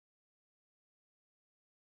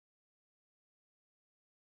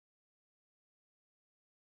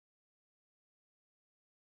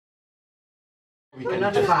We're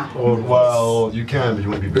not far. Or, well, you can, but you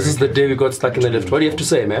want to be. This is the day we got stuck in the lift. What do you have to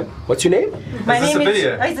say, ma'am? What's your name? My name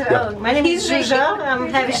is Juja. I'm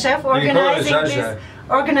heavy chef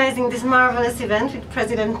organizing this marvelous event with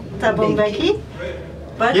President Thabo Mbeki.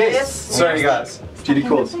 But yes. Sorry, guys. Judy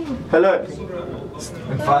calls. Hello.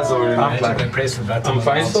 And Faisal, I'm like impressed with that. I'm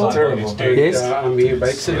Faisal. Yes. I'm here by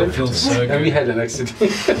accident. It feels so good. And we had an accident.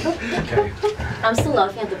 Okay. I'm still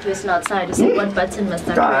laughing at the person outside who said, what button must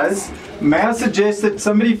I press? Guys, may I suggest that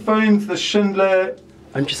somebody phones the Schindler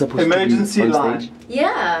emergency line?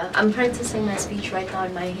 Yeah, I'm practicing my speech right now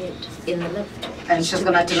in my head, in the lift. and she's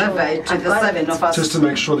going to deliver it to the 7 of us. Just to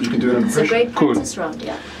make sure that you can do it in It's a great practice round,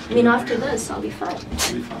 yeah. I mean, after this, I'll be fine.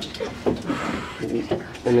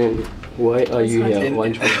 And then, why are you here? In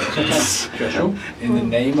the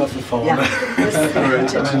name of the Father.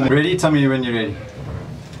 Ready? Tell me when you're ready.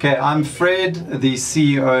 Okay, I'm Fred, the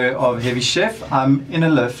CEO of Heavy Chef. I'm in a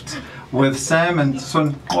lift with Sam and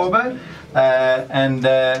Sun Oba, and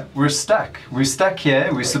we're stuck. We're stuck here.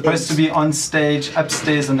 We're supposed to be on stage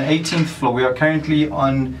upstairs on the 18th floor. We are currently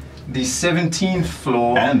on the 17th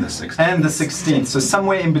floor and the 16th. And the 16th. So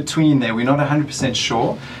somewhere in between there. We're not 100%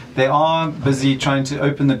 sure. They are busy trying to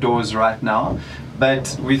open the doors right now.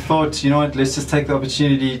 But we thought, you know what, let's just take the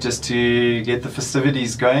opportunity just to get the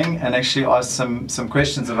festivities going and actually ask some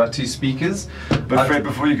questions of our two speakers. But Fred,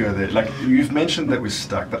 before you go there, like you've mentioned that we're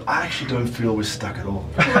stuck, but I actually don't feel we're stuck at all.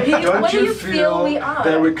 What do you feel we are?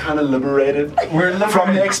 That we're kind of liberated? We're liberated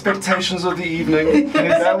from the expectations of the evening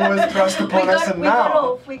that was thrust upon us, and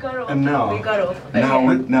now we got off.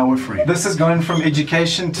 Now we're free. This has gone from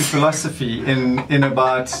education to philosophy in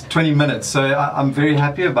about 20 minutes. So I'm very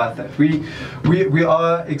happy about that. We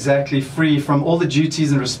are exactly free from all the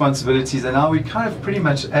duties and responsibilities, and now we kind of pretty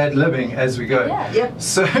much ad-libbing as we go. Yeah.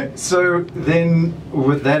 So then,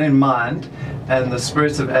 with that in mind, and the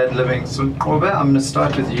spirit of ad-libbing, so Oba, I'm going to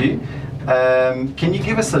start with you. Can you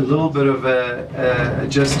give us a little bit of a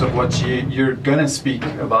gist of what you're going to speak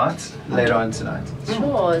about later on tonight?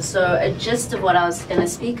 Sure, so a gist of what I was going to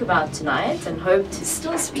speak about tonight and hope to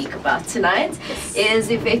still speak about tonight is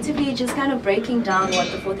effectively just kind of breaking down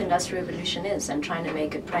what the fourth industrial revolution is and trying to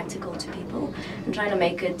make it practical to people and trying to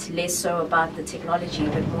make it less so about the technology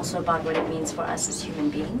but more so about what it means for us as human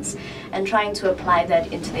beings and trying to apply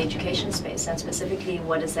that into the education space and specifically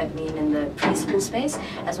what does that mean in the preschool space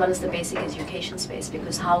as well as the basic education space,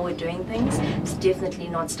 because how we're doing things is definitely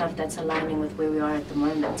not stuff that's aligning with where we are at the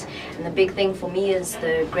moment. And the big thing for me is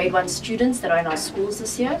the grade 1 students that are in our schools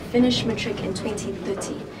this year finish matric in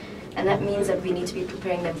 2030. And that means that we need to be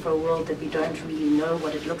preparing them for a world that we don't really know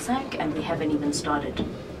what it looks like and we haven't even started.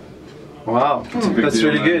 Wow, that's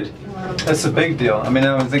really good. That's a big deal. I mean,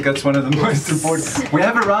 I think that's one of the most important. We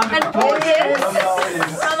have a round of applause.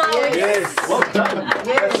 Yes, well done.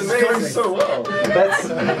 Yes, that's going so well.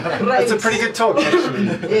 That's a pretty good talk, actually.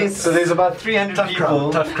 Yes. So there's about 300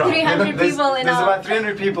 people. Tough crowd. 300 people in There's our... about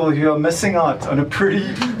 300 people who are missing out on a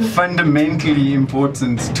pretty fundamentally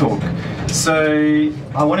important talk. So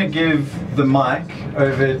I want to give the mic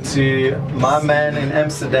over to my man in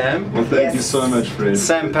Amsterdam. Well, thank you so much, Fred.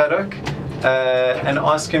 Sam Paddock. And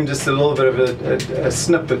ask him just a little bit of a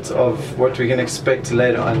snippet of what we can expect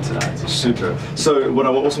later on tonight. Super. So what I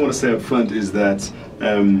also want to say up front is that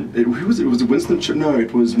it was Winston Churchill. No,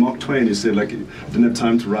 it was Mark Twain who said like didn't have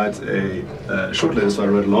time to write a short letter, so I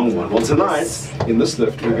wrote a long one. Well, tonight in this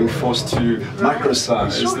lift we're being forced to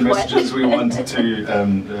micro-size the messages we want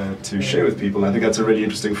to share with people. I think that's a really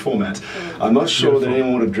interesting format. I'm not sure that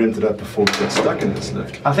anyone would have dreamt it up before we got stuck in this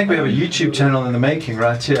lift. I think we have a YouTube channel in the making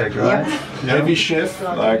right here, right? Yeah. Heavy Chef,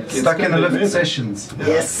 like stuck in the lift sessions.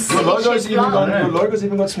 Yes. Your logo's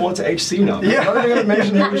even got small to HC now. Yeah. I'm not going to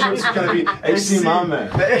mention Heavy Chef. It's going to be HC My Man.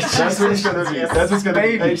 That's what it's going to be. That's what's going to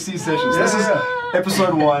be. HC sessions. This is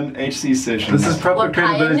episode 1. HC sessions. This is proper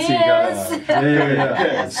credibility, guys. Yeah.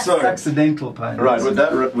 Okay, so accidental pioneers. Right.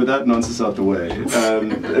 With that nonsense out the way.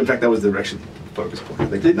 In fact, that was the actual focus point.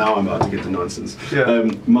 I think now I'm about to get to nonsense. Yeah. I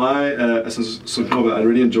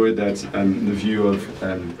really enjoyed that the view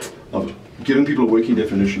of giving people a working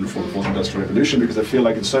definition for the fourth industrial revolution, because I feel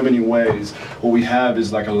like in so many ways what we have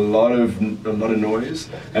is like a lot of noise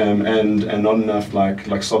and not enough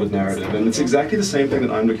like solid narrative, and it's exactly the same thing that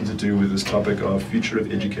I'm looking to do with this topic of future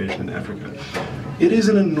of education in Africa. It is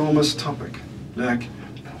an enormous topic. Like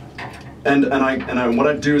what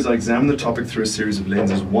I do is I examine the topic through a series of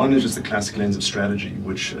lenses. One is just the classic lens of strategy,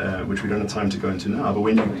 which we don't have time to go into now. But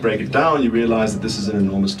when you break it down, you realize that this is an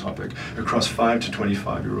enormous topic across 5 to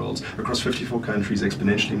 25-year-olds, across 54 countries,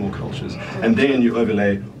 exponentially more cultures. And then you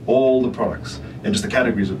overlay all the products and just the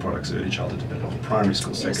categories of products: early childhood development, primary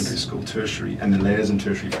school, secondary school, tertiary, and then layers in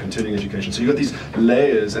tertiary for continuing education. So you've got these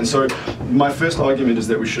layers. And so my first argument is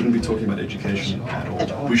that we shouldn't be talking about education at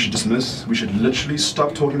all. We should literally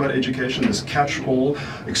stop talking about education, this catch-all,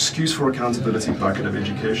 excuse for accountability bucket of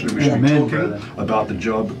education, and we should be talking about the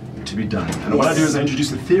job to be done. And what I do is I introduce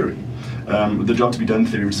the theory. The job to be done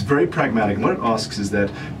theory, which is very pragmatic. And what it asks is that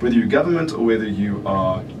whether you're government or whether you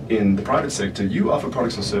are in the private sector, you offer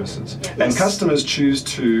products or services. Yes. And customers choose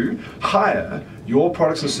to hire your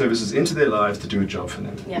products and services into their lives to do a job for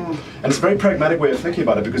them. Yeah. And it's a very pragmatic way of thinking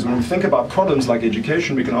about it, because when we think about problems like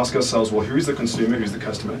education, we can ask ourselves, well, who's the consumer, who's the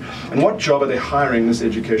customer, and what job are they hiring this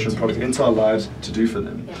education product into our lives to do for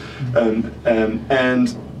them? Yeah.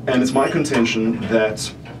 And it's my contention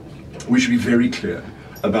that we should be very clear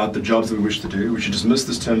about the jobs that we wish to do. We should dismiss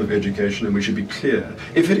this term of education, and we should be clear.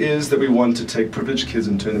 If it is that we want to take privileged kids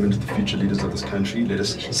and turn them into the future leaders of this country, let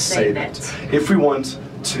us say that. If we want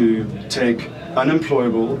to take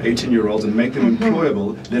unemployable 18-year-olds and make them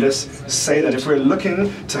employable, let us say that. If we're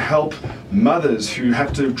looking to help mothers who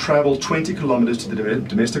have to travel 20 kilometers to the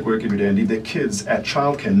domestic work every day and leave their kids at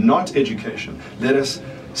childcare, not education, let us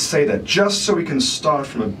say that, just so we can start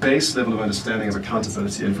from a base level of understanding of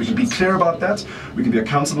accountability. And if we can be clear about that, we can be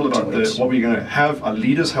accountable about what we're going to have our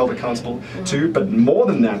leaders held accountable to. But more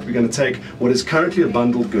than that, we're going to take what is currently a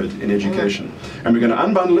bundled good in education, and we're going to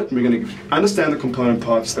unbundle it, and we're going to understand the component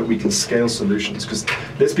parts that we can scale solutions. Because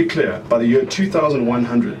let's be clear, by the year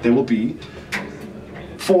 2100, there will be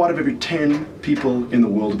 4 out of every 10 people in the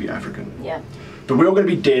world will be African. Yeah. But we're all going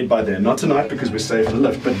to be dead by then. Not tonight because we're safe in the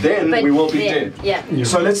lift, but then we will be dead. Yeah.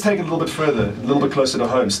 So let's take it a little bit further, a little bit closer to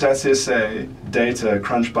home. Stats SA data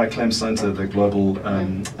crunched by Clem Sunter, the global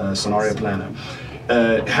scenario planner,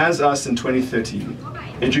 has us in 2030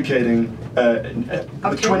 educating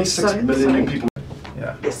 26 million young people.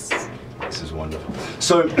 Yeah. Yes. This is wonderful.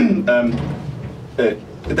 So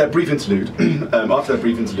that brief interlude, after that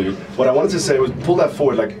brief interlude, what I wanted to say was pull that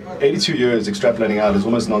forward. Like 82 years extrapolating out is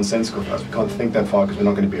almost nonsensical for us. We can't think that far because we're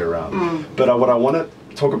not going to be around. But what I want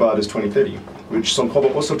to talk about is 2030, which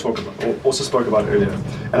Sonkobo also spoke about earlier.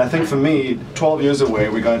 And I think for me, 12 years away,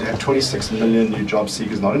 we're going to have 26 million new job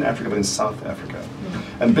seekers, not in Africa, but in South Africa.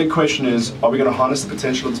 And the big question is, are we going to harness the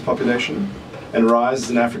potential of this population and rise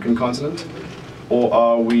as an African continent? Or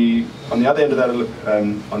are we, on the other end of that,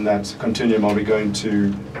 on that continuum, are we going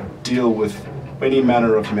to deal with any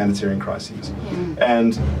manner of humanitarian crises?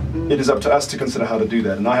 And it is up to us to consider how to do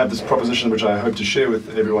that. And I have this proposition which I hope to share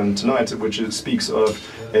with everyone tonight, which speaks of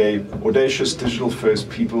a audacious, digital-first,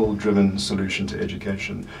 people-driven solution to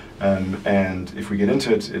education. And if we get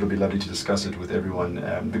into it, it'll be lovely to discuss it with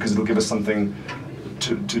everyone, because it'll give us something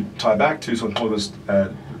to tie back to Sonkobo's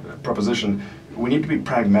proposition. We need to be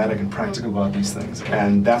pragmatic and practical about these things,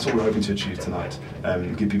 and that's what we're hoping to achieve tonight.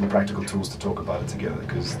 Give people practical tools to talk about it together,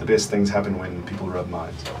 because the best things happen when people rub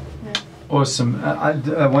minds. Awesome.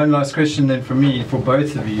 One last question then from me, for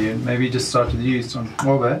both of you, and maybe just start with you,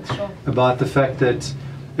 Sonkobo, about the fact that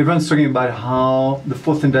everyone's talking about how the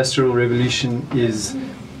 4th Industrial Revolution is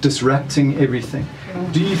disrupting everything.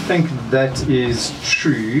 Do you think that is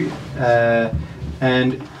true?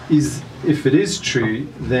 And if it is true,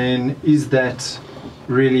 then is that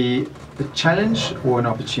really a challenge or an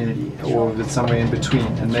opportunity, or is it somewhere in between?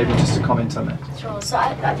 And maybe just a comment on that. Sure. So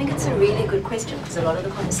I think it's a really good question, because a lot of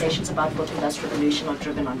the conversations about 4th Industrial Revolution are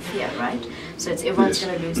driven on fear, right? So it's everyone's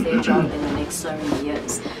going to lose their job in the next so many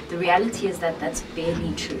years. The reality is that that's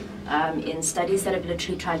barely true. In studies that have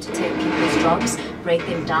literally tried to take people's jobs, break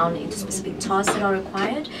them down into specific tasks that are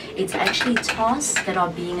required, it's actually tasks that are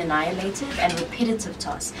being annihilated and repetitive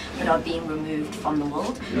tasks that are being removed from the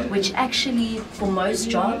world, which actually, for most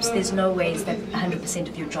jobs, there's no ways that 100%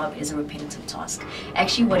 of your job is a repetitive task.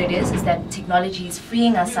 Actually, what it is that technology is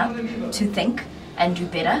freeing us up to think and do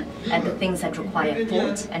better at the things that require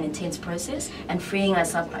thought and intense process, and freeing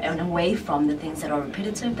us up and away from the things that are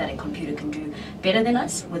repetitive, that a computer can do better than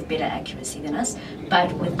us, with better accuracy than us,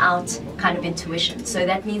 but without kind of intuition. So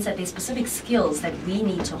that means that there's specific skills that we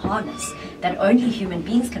need to harness that only human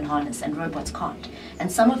beings can harness and robots can't.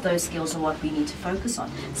 And some of those skills are what we need to focus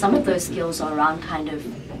on. Some of those skills are around kind of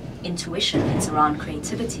intuition, it's around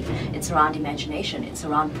creativity, it's around imagination, it's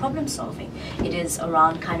around problem solving, it is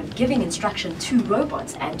around kind of giving instruction to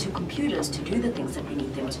robots and to computers to do the things that we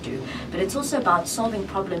need them to do. But it's also about solving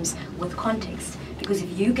problems with context, Because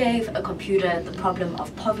if you gave a computer the problem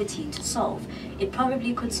of poverty to solve, it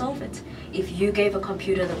probably could solve it. If you gave a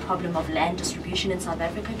computer the problem of land distribution in South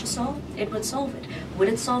Africa to solve, it would solve it. Would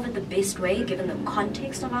it solve it the best way given the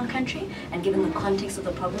context of our country and given the context of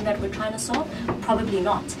the problem that we're trying to solve? Probably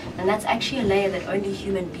not. And that's actually a layer that only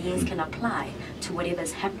human beings can apply to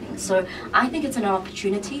whatever's happening. So I think it's an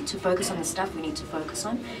opportunity to focus on the stuff we need to focus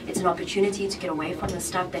on. It's an opportunity to get away from the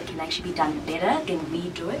stuff that can actually be done better than we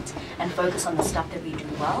do it and focus on the stuff that we do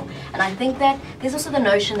well. And I think that there's also the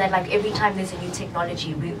notion that like every time there's a new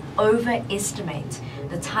technology, we overestimate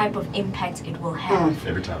the type of impact it will have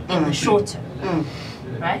Every time. in the short term,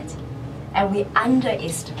 right? And we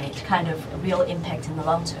underestimate kind of real impact in the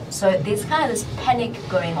long term. So there's kind of this panic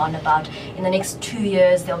going on about in the next 2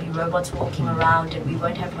 years there'll be robots walking around and we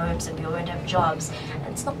won't have homes and we won't have jobs. And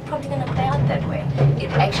it's not probably going to play out that way. It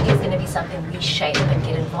actually is going to be something we shape and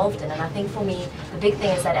get involved in. And I think for me, the big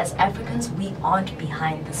thing is that as Africans, we aren't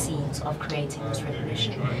behind the scenes of creating this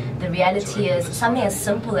revolution. The reality is something as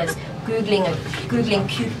simple as Googling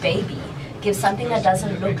cute baby gives something that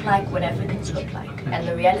doesn't look like what Africans look like. And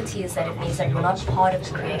the reality is that it means that we're not part of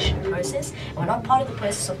the creation process, and we're not part of the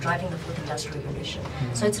process of driving the fourth industrial revolution.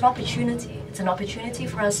 So it's an opportunity. It's an opportunity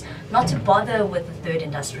for us not to bother with the third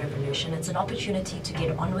industrial revolution. It's an opportunity to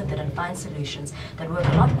get on with it and find solutions that work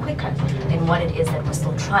a lot quicker than what it is that we're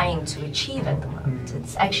still trying to achieve at the moment.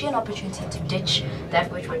 It's actually an opportunity to ditch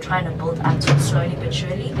that which we're trying to build up to slowly but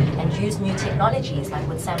surely and use new technologies like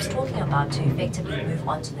what Sam's talking about to effectively move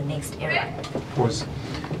on to the next era. Pause.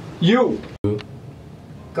 You!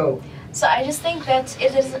 Go. So I just think that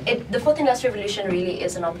the fourth industrial revolution really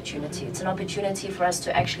is an opportunity. It's an opportunity for us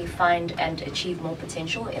to actually find and achieve more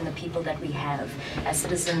potential in the people that we have as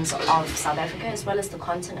citizens of South Africa as well as the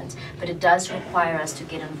continent. But it does require us to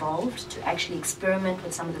get involved, to actually experiment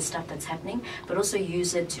with some of the stuff that's happening, but also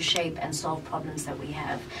use it to shape and solve problems that we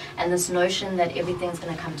have. And this notion that everything's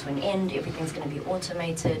going to come to an end, everything's going to be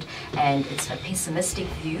automated, and it's a pessimistic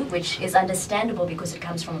view, which is understandable because it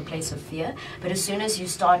comes from a place of fear. But as soon as you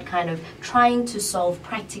start kind of trying to solve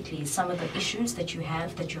practically some of the issues that you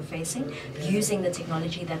have, that you're facing, using the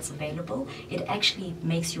technology that's available, it actually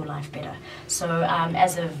makes your life better. So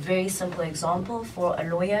as a very simple example, for a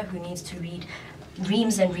lawyer who needs to read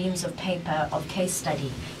reams and reams of paper of case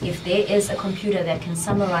study, if there is a computer that can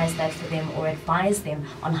summarize that for them or advise them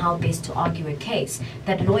on how best to argue a case,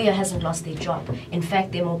 that lawyer hasn't lost their job. In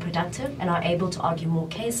fact, they're more productive and are able to argue more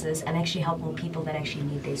cases and actually help more people that actually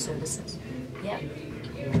need their services. Yeah.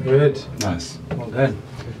 Good. Nice. Well done.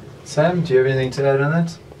 Sam, do you have anything to add on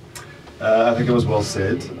that? I think it was well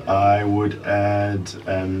said. I would add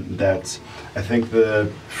that I think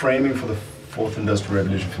the framing for the fourth industrial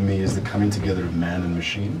revolution for me is the coming together of man and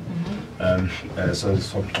machine. So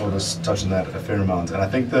I'll just touch on that a fair amount. And I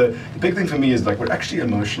think the big thing for me is like we're actually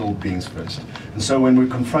emotional beings first. And so when we're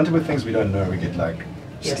confronted with things we don't know, we get like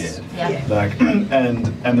scared. Yeah. Like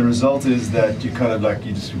and the result is that you kind of like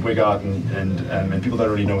you just wig out and people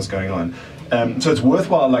don't really know what's going on. So it's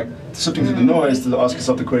worthwhile like sifting through the noise to ask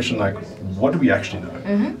yourself the question like, what do we actually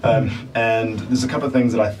know? And there's a couple of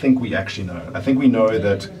things that I think we actually know. I think we know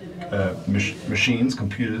that machines,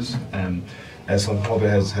 computers, as Thabo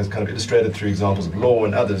has kind of illustrated through examples of law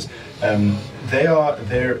and others,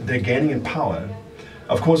 they're gaining in power.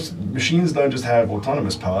 Of course, machines don't just have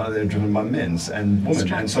autonomous power, they're driven by men and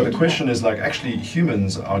women. And so the question is like, actually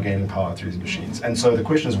humans are gaining power through these machines. And so the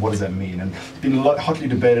question is, what does that mean? And it's been a lot hotly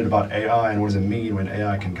debated about AI and what does it mean when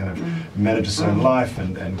AI can kind of manage its own life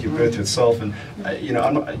and give birth to itself. And I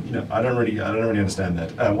don't really understand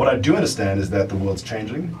that. What I do understand is that the world's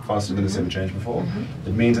changing faster than it's ever changed before.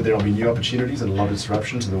 It means that there will be new opportunities and a lot of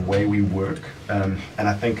disruption to the way we work. And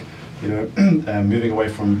I think moving away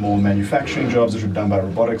from more manufacturing jobs that are done by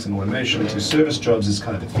robotics and automation to service jobs is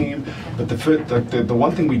kind of the theme. But the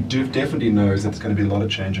one thing we do definitely know is that there's going to be a lot of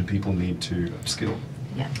change and people need to upskill.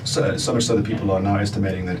 Yeah. So much so that people are now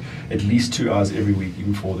estimating that at least 2 hours every week,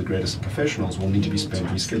 even for the greatest of professionals, will need to be spent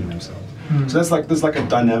reskilling themselves. So there's like a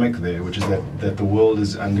dynamic there, which is that the world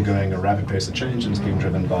is undergoing a rapid pace of change and it's being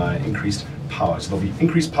driven by increased power. So there'll be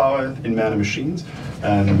increased power in man and machines,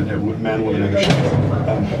 and man, woman, and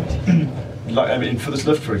machines. I mean, for this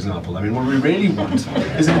lift, for example, I mean, what we really want is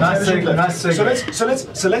an intelligent lift. So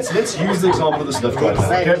let's use the example of this lift right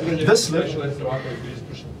now. Okay?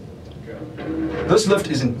 This lift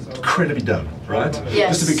is incredibly dumb, right?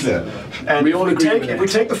 Yes. Just to be clear. And if we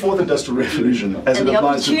take the fourth industrial revolution as it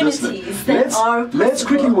applies to this lift, let's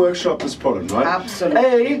quickly workshop this problem, right?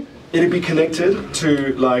 Absolutely. it'd be connected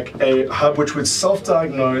to like a hub which would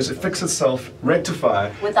self-diagnose, fix itself, rectify,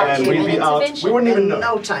 Without and we'd human be out. intervention. We wouldn't even In know.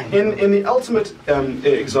 no time. In the ultimate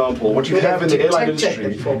example, what you We'd have have in the airline detected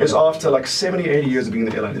industry the problem. is after like 70, 80 years of being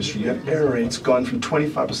in the airline industry, you have error rates gone from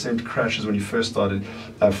 25% crashes when you first started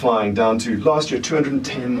flying down to last year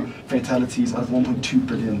 210 fatalities out of 1.2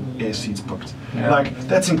 billion air seats booked. Like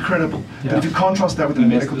that's incredible. But if you contrast that with the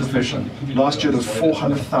medical profession, last year there was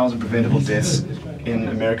 400,000 preventable deaths in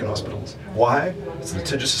American hospitals. Why? It's a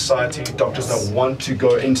litigious society. Doctors don't want to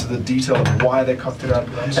go into the detail of why they cocked it up.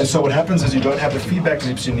 And so what happens is you don't have the feedback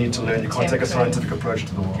loops you need to learn. You can't take a scientific approach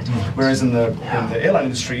to the world. Whereas in the airline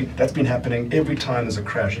industry, that's been happening every time there's a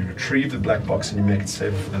crash. You retrieve the black box and you make it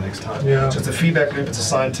safer for the next time. So it's a feedback loop. It's a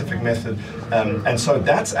scientific method. And so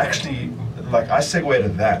that's actually, like, I segue to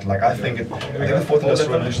that. Like, I think the fourth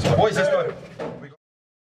industrial revolution. Boys, let's go.